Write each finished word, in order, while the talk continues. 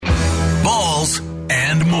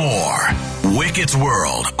more. Wickett's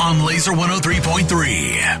World on Laser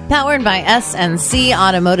 103.3. Powered by SNC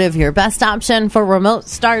Automotive, your best option for remote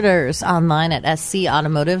starters. Online at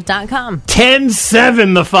scautomotive.com.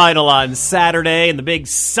 10-7 the final on Saturday in the big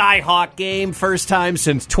Cy-Hawk game. First time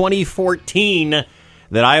since 2014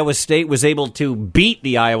 that Iowa State was able to beat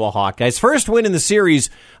the Iowa Hawkeyes. First win in the series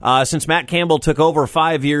since Matt Campbell took over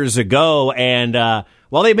 5 years ago. And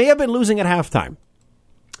while they may have been losing at halftime,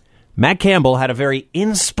 Matt Campbell had a very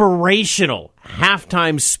inspirational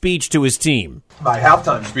halftime speech to his team. My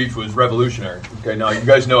halftime speech was revolutionary. Okay, now you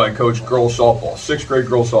guys know I coach girls softball, 6th grade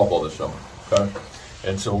girls softball this summer. Okay,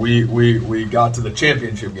 and so we got to the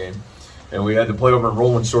championship game, and we had to play over in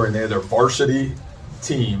Roland Story, and they had their varsity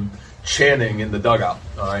team chanting in the dugout.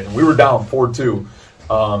 All right, and we were down 4-2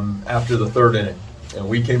 after the third inning, and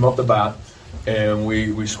we came up the bat. And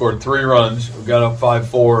we scored 3 runs. We got up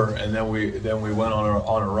 5-4, and then we went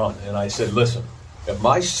on a run. And I said, listen, if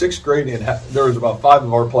my 6th grade there was about 5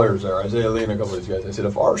 of our players there, Isaiah Lee and a couple of these guys. I said,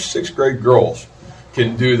 if our 6th grade girls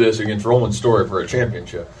can do this against Roland Story for a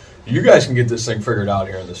championship, you guys can get this thing figured out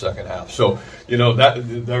here in the second half. So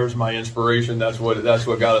there's my inspiration. That's what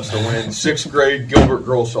got us to win. 6th grade Gilbert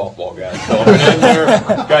girls softball, guys. So in there,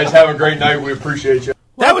 guys, have a great night. We appreciate you.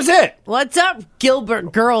 That was it. What's up,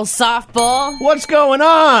 Gilbert girls softball? What's going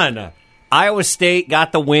on? Iowa State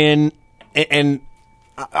got the win, and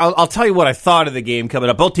I'll tell you what I thought of the game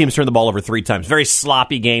coming up. Both teams turned the ball over 3 times. Very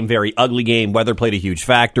sloppy game, very ugly game. Weather played a huge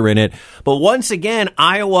factor in it. But once again,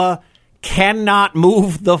 Iowa cannot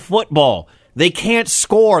move the football. They can't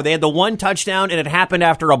score. They had the 1 touchdown, and it happened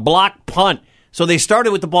after a blocked punt. So they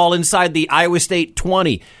started with the ball inside the Iowa State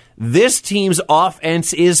 20. This team's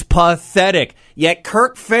offense is pathetic, yet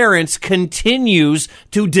Kirk Ferentz continues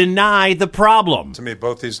to deny the problem. To me,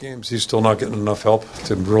 both these games, he's still not getting enough help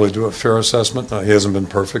to really do a fair assessment. He hasn't been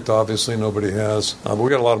perfect, obviously. Nobody has. But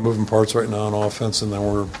we got a lot of moving parts right now on offense, and then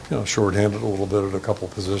we're shorthanded a little bit at a couple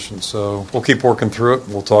positions. So we'll keep working through it.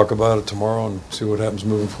 We'll talk about it tomorrow and see what happens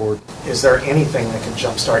moving forward. Is there anything that can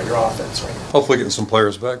jumpstart your offense right now? Hopefully getting some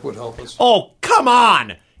players back would help us. Oh, come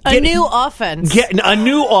on! A new offense. A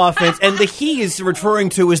new offense. And the he is referring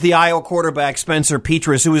to is the Iowa quarterback, Spencer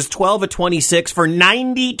Petras, who is 12 of 26 for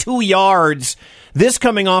 92 yards. This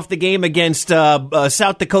coming off the game against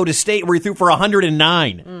South Dakota State, where he threw for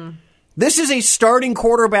 109. This is a starting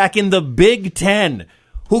quarterback in the Big Ten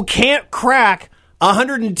who can't crack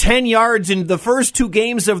 110 yards in the first 2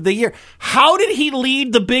 games of the year. How did he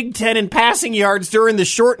lead the Big Ten in passing yards during the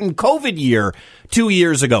shortened COVID year 2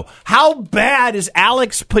 years ago? How bad is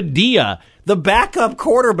Alex Padilla, the backup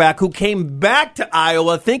quarterback who came back to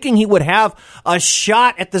Iowa thinking he would have a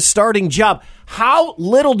shot at the starting job? How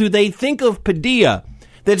little do they think of Padilla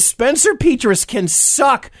that Spencer Petras can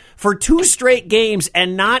suck for 2 straight games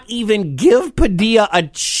and not even give Padilla a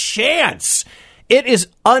chance? It is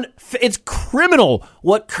it's criminal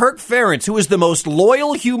what Kirk Ferentz, who is the most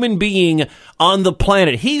loyal human being on the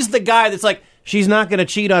planet, he's the guy that's like, she's not going to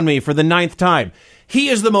cheat on me for the 9th time. He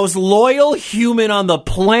is the most loyal human on the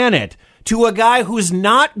planet to a guy who's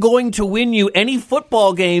not going to win you any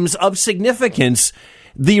football games of significance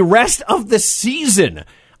the rest of the season.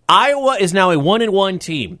 Iowa is now a 1-1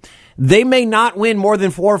 team. They may not win more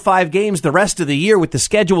than 4 or 5 games the rest of the year with the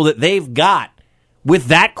schedule that they've got with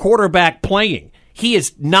that quarterback playing. He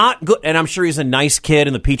is not good, and I'm sure he's a nice kid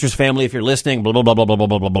in the Petras family if you're listening, blah, blah, blah, blah, blah,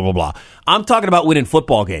 blah, blah, blah, blah, blah. I'm talking about winning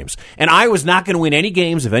football games. And Iowa's not going to win any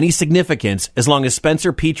games of any significance as long as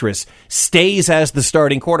Spencer Petras stays as the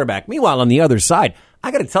starting quarterback. Meanwhile, on the other side,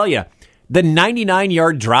 I got to tell you, the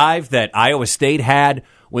 99-yard drive that Iowa State had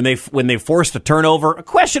when they forced a turnover, a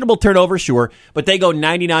questionable turnover, sure, but they go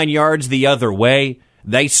 99 yards the other way.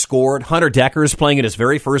 They scored. Hunter Deckers playing in his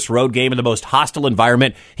very first road game in the most hostile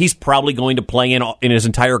environment he's probably going to play in his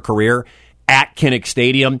entire career at Kinnick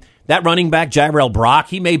Stadium. That running back, Jabril Brock,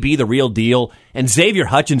 he may be the real deal. And Xavier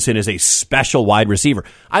Hutchinson is a special wide receiver.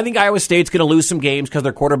 I think Iowa State's going to lose some games because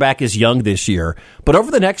their quarterback is young this year. But over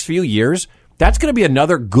the next few years, that's going to be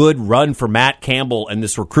another good run for Matt Campbell and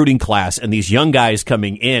this recruiting class and these young guys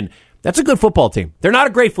coming in. That's a good football team. They're not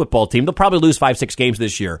a great football team. They'll probably lose 5-6 games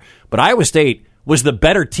this year. But Iowa State was the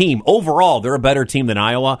better team. Overall, they're a better team than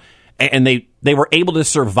Iowa, and they were able to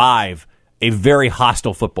survive a very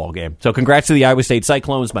hostile football game. So congrats to the Iowa State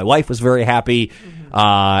Cyclones. My wife was very happy,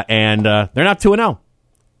 and they're not 2-0.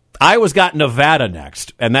 Iowa's got Nevada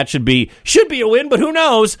next, and that should be a win, but who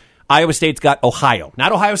knows? Iowa State's got Ohio.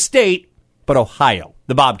 Not Ohio State, but Ohio,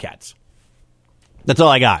 the Bobcats. That's all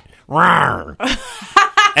I got.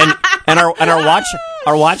 and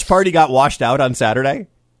our watch party got washed out on Saturday.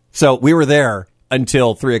 So we were there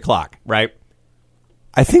until 3 o'clock, right?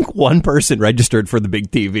 I think one person registered for the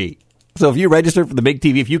big TV. So if you registered for the big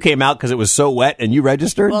TV, if you came out because it was so wet and you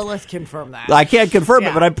registered. Well, let's confirm that. I can't confirm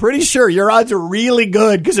it, but I'm pretty sure your odds are really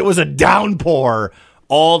good because it was a downpour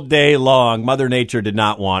all day long. Mother Nature did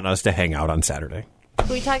not want us to hang out on Saturday. Can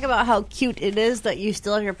we talk about how cute it is that you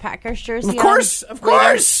still have your Packers jersey Of course, on? of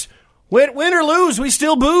course. Win or lose, we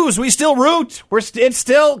still booze, we still root. It's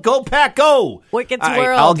still go Pack, go. Wickets All right,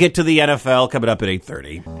 World. I'll get to the NFL coming up at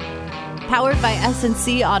 8:30. Powered by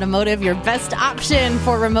S&C Automotive, your best option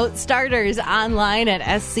for remote starters, online at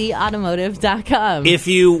scautomotive.com. If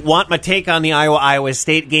you want my take on the Iowa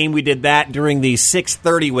State game, we did that during the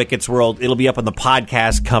 6:30 Wickets World. It'll be up on the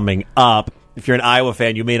podcast coming up. If you're an Iowa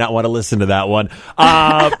fan, you may not want to listen to that one.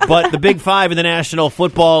 But the Big Five in the National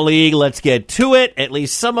Football League, let's get to it. At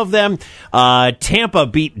least some of them. Tampa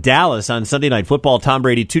beat Dallas on Sunday Night Football. Tom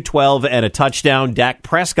Brady, 212 and a touchdown. Dak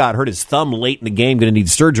Prescott hurt his thumb late in the game, going to need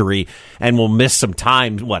surgery, and will miss some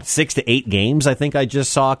time. 6 to 8 games, I think I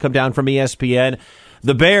just saw come down from ESPN.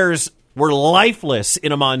 The Bears were lifeless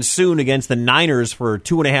in a monsoon against the Niners for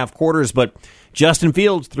 2.5 quarters, but Justin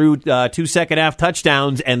Fields threw 2 second-half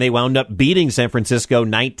touchdowns, and they wound up beating San Francisco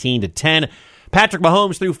 19-10. Patrick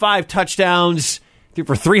Mahomes threw 5 touchdowns, threw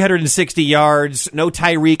for 360 yards. No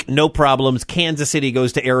Tyreek, no problems. Kansas City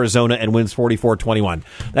goes to Arizona and wins 44-21.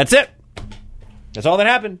 That's it. That's all that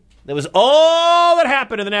happened. That was all that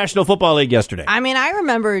happened in the National Football League yesterday. I mean, I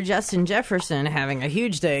remember Justin Jefferson having a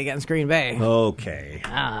huge day against Green Bay. Okay.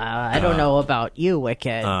 I don't know about you,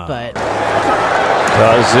 Wicket, but...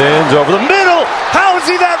 Cousins over the middle. How is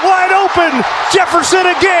he that wide open? Jefferson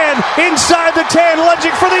again inside the 10,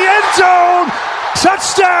 lunging for the end zone.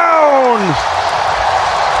 Touchdown!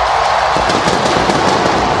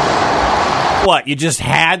 What, you just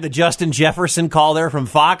had the Justin Jefferson call there from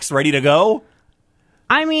Fox ready to go?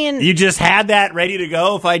 I mean... You just had that ready to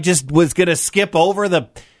go if I just was going to skip over the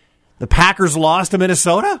Packers loss to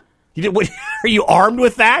Minnesota? Are you armed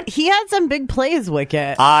with that? He had some big plays,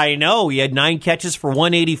 Wicket. I know. He had 9 catches for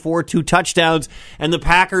 184, 2 touchdowns, and the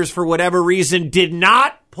Packers, for whatever reason, did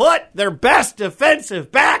not put their best defensive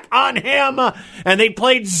back on him, and they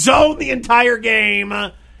played zone the entire game.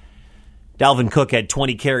 Dalvin Cook had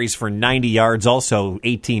 20 carries for 90 yards, also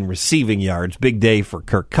 18 receiving yards. Big day for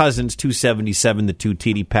Kirk Cousins, 277, the 2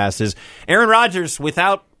 TD passes. Aaron Rodgers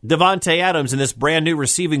without Devontae Adams in this brand new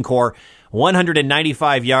receiving core,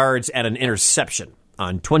 195 yards and an interception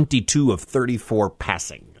on 22 of 34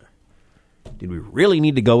 passing. Did we really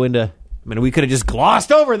need to go into... I mean, we could have just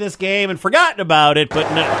glossed over this game and forgotten about it, but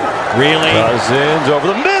no. Really? Cousins over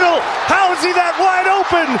the middle. How is he that wide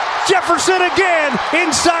open? Jefferson again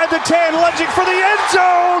inside the 10, lunging for the end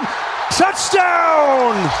zone.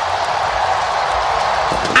 Touchdown!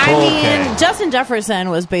 I mean, Justin Jefferson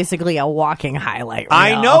was basically a walking highlight reel.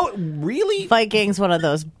 I know. Really? Vikings, one of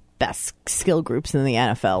those best skill groups in the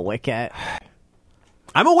NFL, Wicket.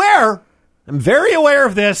 I'm aware. I'm very aware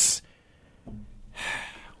of this.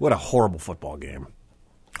 What a horrible football game.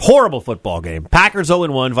 Horrible football game. Packers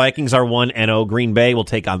 0-1. Vikings are 1-0. Green Bay will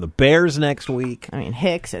take on the Bears next week. I mean,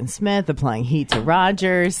 Hicks and Smith applying heat to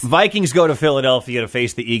Rodgers. Vikings go to Philadelphia to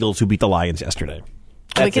face the Eagles, who beat the Lions yesterday.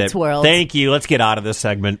 That's Wickets it. World. Thank you. Let's get out of this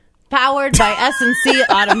segment. Powered by S&C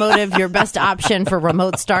Automotive, your best option for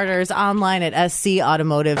remote starters, online at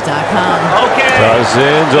scautomotive.com. Okay.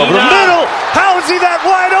 Cousins over the middle. How is he that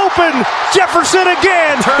wide open? Jefferson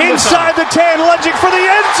again inside the 10, lunging for the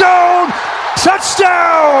end zone.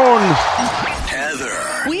 Touchdown!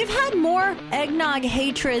 Heather. We've had more eggnog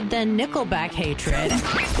hatred than Nickelback hatred.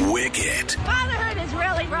 Wicket. Fatherhood has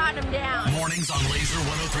really brought him down. Mornings on Laser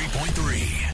 103.3.